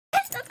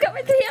Let's go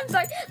with 3. I'm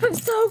sorry. I'm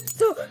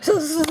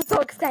so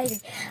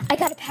excited. I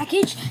got a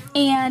package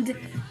and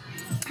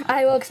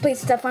I will explain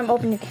stuff when I'm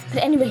opening it.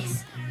 But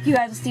anyways, you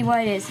guys will see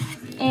what it is.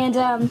 And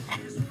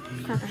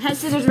crap, I had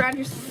scissors around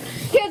here.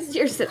 Here's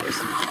your scissors.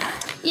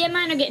 Yeah,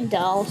 mine are getting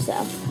dull, so.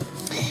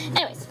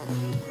 Anyways.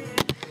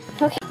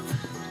 Okay.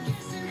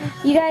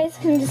 You guys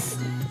can just,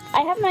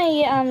 I have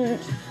my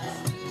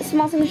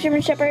small signature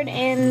German Shepherd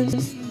and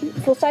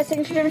full-size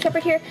signature German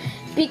Shepherd here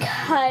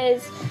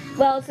because,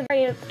 well, it's a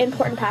very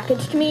important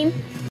package to me.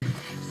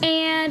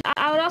 And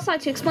I would also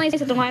like to explain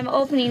something why I'm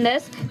opening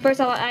this. First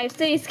of all, I have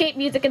Cityscape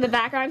music in the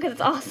background because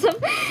it's awesome.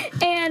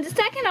 And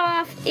second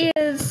off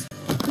is,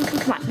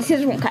 come on, the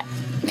scissors won't cut.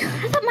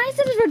 I thought my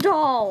scissors were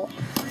dull.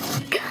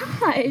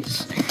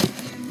 Gosh.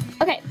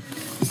 Okay,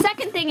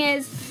 second thing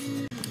is,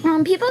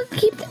 people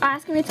keep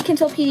asking me to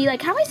Control PD,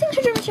 like, how many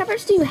signature German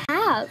Shepherds do you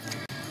have?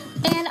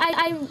 And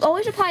I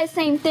always reply the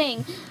same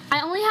thing.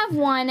 I only have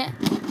one,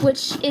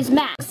 which is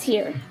Max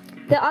here.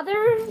 The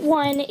other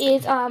one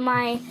is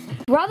my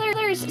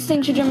brother's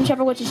signature German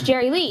Shepherd, which is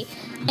Jerry Lee.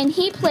 And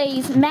he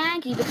plays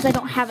Maggie because I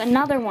don't have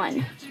another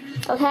one.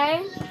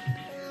 Okay?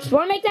 Just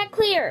want to make that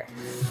clear.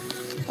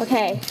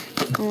 Okay.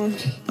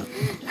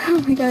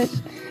 Oh my gosh.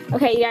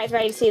 Okay, you guys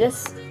ready to see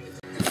this?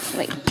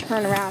 Like,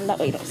 turn around, that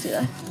way you don't see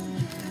the...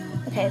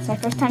 Okay, it's my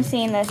first time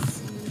seeing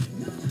this.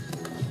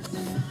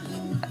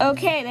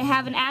 Okay, they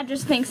have an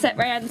address thing set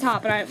right on the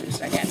top, and I'm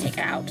just gonna take it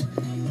out.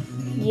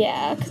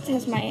 Yeah, because it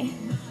has my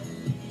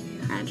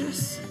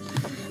address.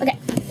 Okay,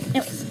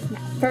 anyways, now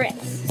for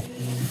rinse.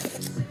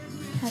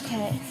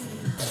 Okay.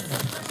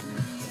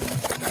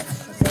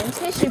 Some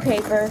tissue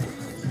paper.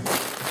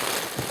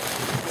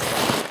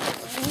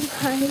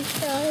 Oh my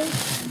gosh.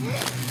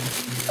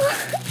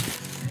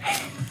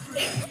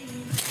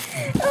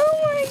 Oh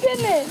my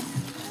goodness.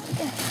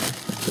 Okay.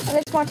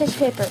 There's more tissue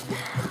paper.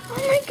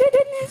 Oh my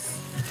goodness.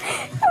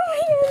 Oh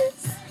my goodness.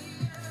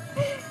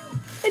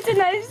 It's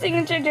another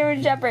signature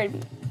German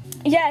Shepherd.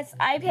 Yes,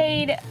 I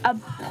paid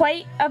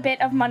quite a bit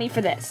of money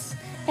for this.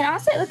 And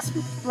also it looks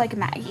like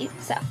Maggie.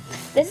 So,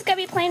 this is going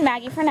to be plain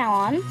Maggie from now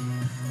on.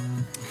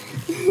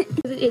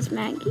 It is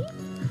Maggie.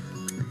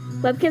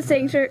 Webkinz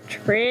signature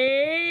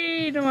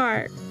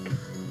trademark.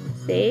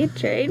 See?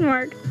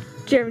 Trademark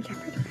German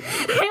Shepherd.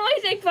 I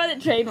always make fun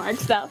of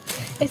trademarks though.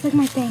 It's like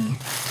my thing.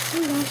 Oh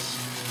my gosh.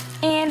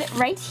 And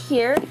right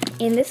here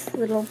in this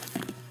little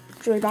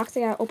jewelry box,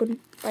 I gotta open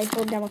by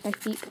holding down with my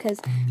feet because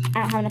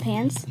I don't have enough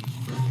hands.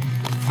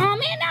 Oh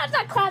man, now it's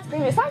not classic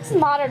remix, it's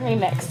modern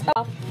remix.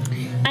 Oh,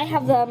 I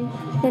have the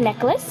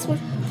necklace.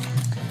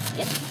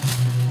 Yep.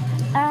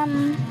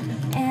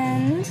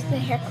 And the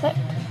hair clip.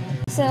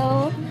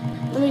 So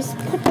let me just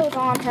put those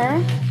on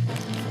her.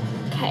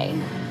 Okay.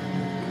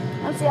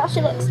 Let's see how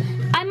she looks.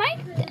 I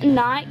might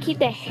not keep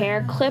the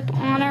hair clip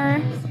on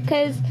her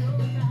because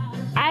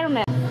I don't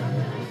know.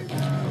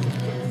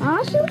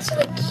 Oh, she looks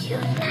really cute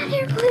in that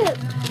hair clip.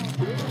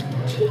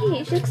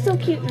 Gee, she looks so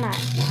cute in that.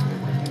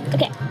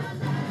 Okay.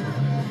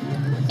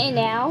 And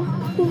now,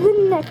 the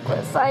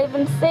necklace. I've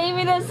been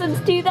saving this since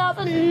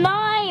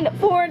 2009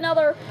 for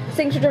another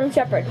signature German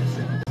Shepherd.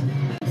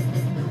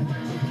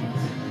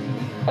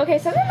 Okay,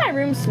 something in my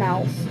room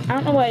smells. I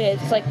don't know what it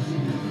is. It's like,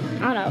 I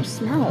don't know, it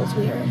smells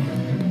weird.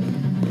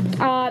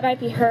 It might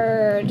be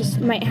her,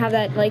 just might have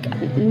that, like,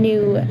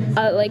 new,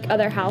 like,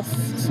 other house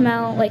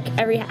smell. Like,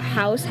 every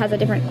house has a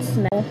different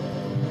smell.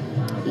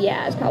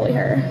 Yeah, it's probably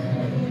her.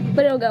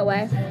 But it'll go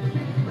away.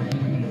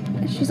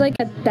 She's, like,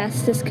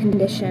 asbestos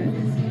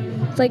condition.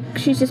 It's like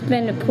she's just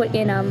been put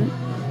in, a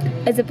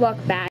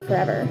Ziploc bag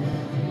forever.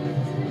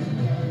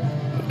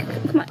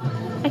 Come on.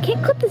 I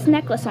can't clip this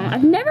necklace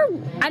on.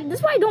 This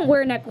is why I don't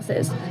wear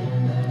necklaces.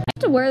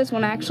 To wear this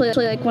one actually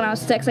like when I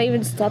was 6. I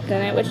even slept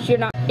in it, which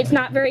it's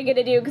not very good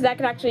to do because that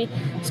could actually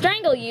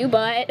strangle you,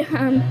 but you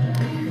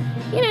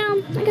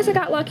know, I guess I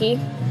got lucky.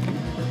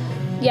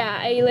 Yeah,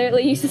 I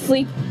literally used to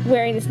sleep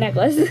wearing this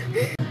necklace.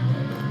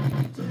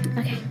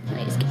 Okay,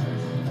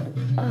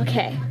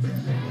 okay.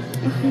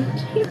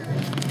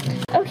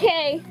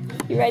 Okay,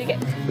 you ready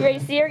to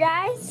see her,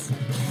 guys?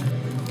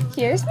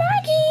 Here's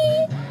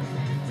Maggie.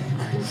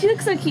 She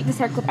looks so cute in this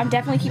hair clip. I'm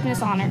definitely keeping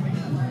this on her.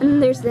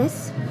 And there's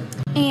this.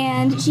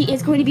 And she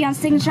is going to be on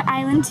Signature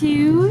Island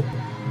too.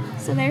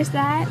 So there's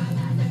that.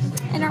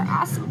 And our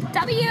awesome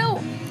W.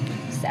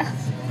 So.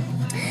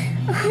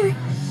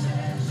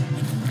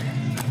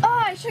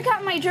 Oh, I should have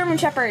gotten my German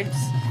Shepherds.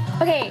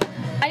 Okay,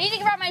 I need to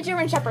get out my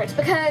German Shepherds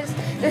because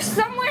they're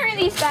somewhere in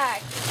these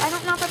bags. I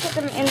don't know if I put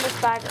them in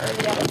this bag or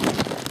the other.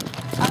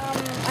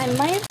 I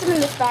might have put them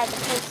in this bag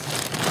because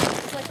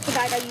it's like the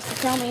bag I used to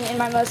filming in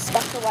my most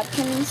special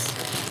Webkinz.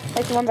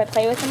 Like the one I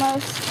play with the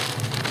most.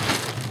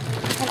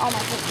 And all my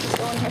pictures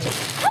go in here. So,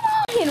 come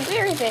on!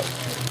 Where is it?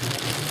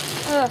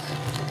 Ugh.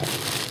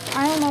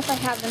 I don't know if I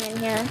have them in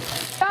here.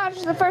 Gosh,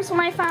 it's the first one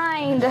I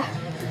find.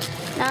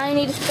 Now I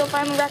need to go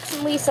find Rex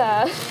and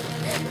Lisa.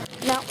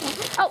 No.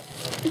 Oh!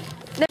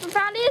 This one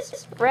found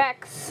is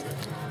Rex.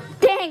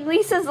 Dang,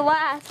 Lisa's the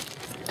last.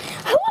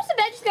 Who wants to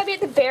bet she's gonna be at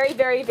the very,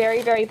 very,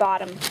 very, very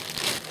bottom?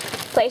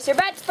 Place your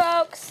bets,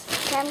 folks.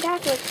 Okay, I'm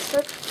Catholic.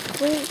 So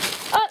Lily.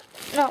 Oh,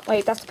 no,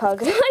 wait, that's the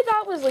pug. I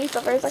thought it was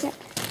Lisa for a second.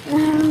 Oh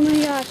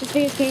my gosh, this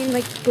video's getting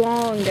like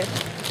long.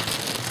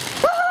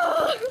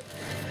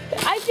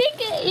 I think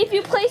if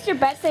you place your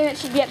bet saying that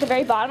she'd be at the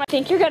very bottom, I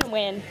think you're gonna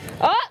win.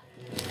 Oh!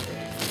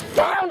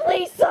 Found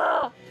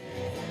Lisa!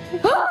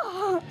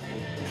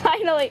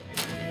 Finally.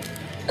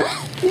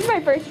 This is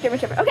my first German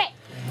Shepherd. Okay,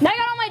 now I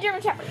got all my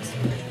German Shepherds.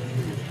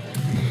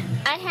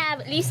 I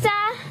have Lisa,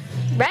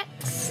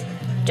 Rex,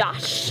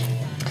 Josh,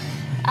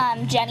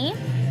 Jenny,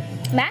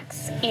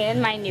 Max,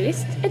 and my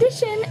newest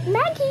addition,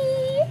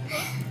 Maggie.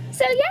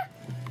 So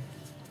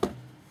yeah.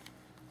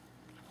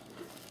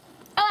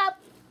 Oh well.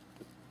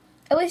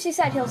 At least she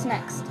side hills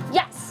next.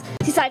 Yes,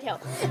 she side hill.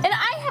 And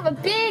I have a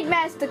big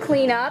mess to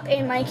clean up,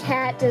 and my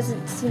cat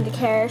doesn't seem to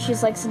care.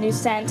 She's likes a new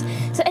scent.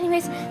 So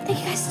anyways, thank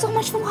you guys so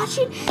much for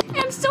watching, and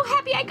I'm so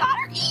happy I got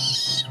her.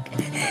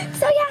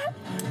 So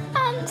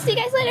yeah, see you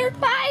guys later.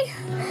 Bye.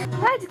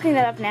 I have to clean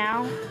that up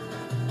now.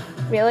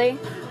 Really?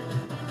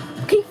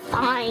 Okay,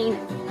 fine.